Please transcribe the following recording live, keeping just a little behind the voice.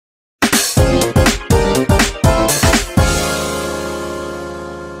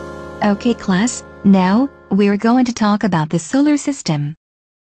Okay class, now, we're going to talk about the solar system.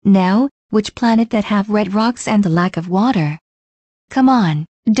 Now, which planet that have red rocks and a lack of water? Come on,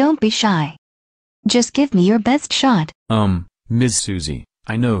 don't be shy. Just give me your best shot. Miss Susie,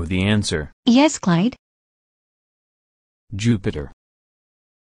 I know the answer. Yes, Clyde? Jupiter.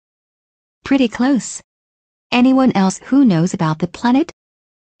 Pretty close. Anyone else who knows about the planet?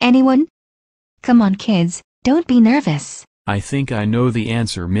 Anyone? Come on kids, don't be nervous. I think I know the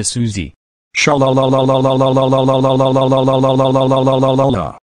answer, Miss Susie. Shut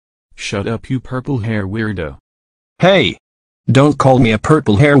up, you purple hair weirdo. Hey! Don't call me a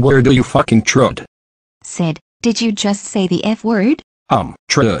purple hair weirdo, you fucking trud. Sid, did you just say the F word?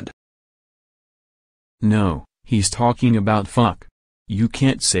 Trud. No, he's talking about fuck. You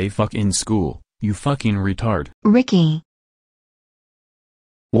can't say fuck in school, you fucking retard. Ricky.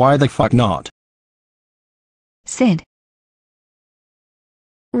 Why the fuck not? Sid.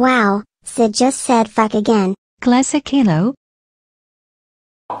 Wow, Sid just said fuck again. Classic Caillou.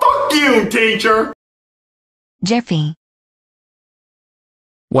 Fuck you, teacher! Jeffy.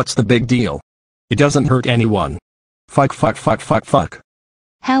 What's the big deal? It doesn't hurt anyone. Fuck.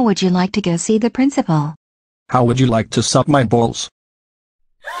 How would you like to go see the principal? How would you like to suck my balls?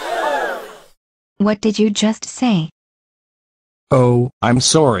 What did you just say? Oh, I'm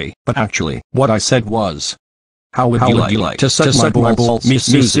sorry, but actually, what I said was... How would you like to suck my balls, Miss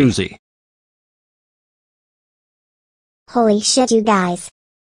Susie? Holy shit, you guys.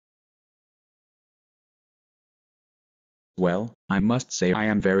 Well, I must say I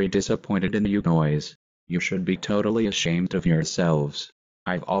am very disappointed in you boys. You should be totally ashamed of yourselves.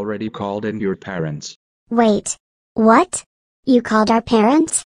 I've already called in your parents. Wait. What? You called our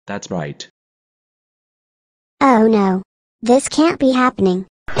parents? That's right. Oh no. This can't be happening.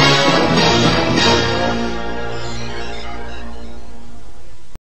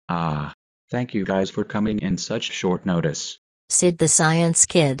 Thank you guys for coming in such short notice. Sid the science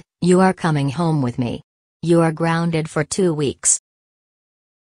kid, you are coming home with me. You are grounded for 2 weeks.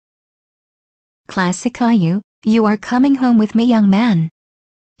 Classic Caillou, you are coming home with me, young man.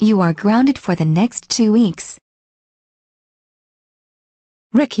 You are grounded for the next 2 weeks.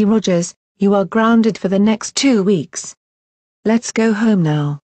 Ricky Rogers, you are grounded for the next 2 weeks. Let's go home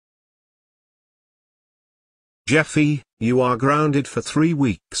now. Jeffy, you are grounded for 3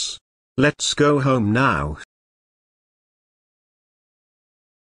 weeks. Let's go home now.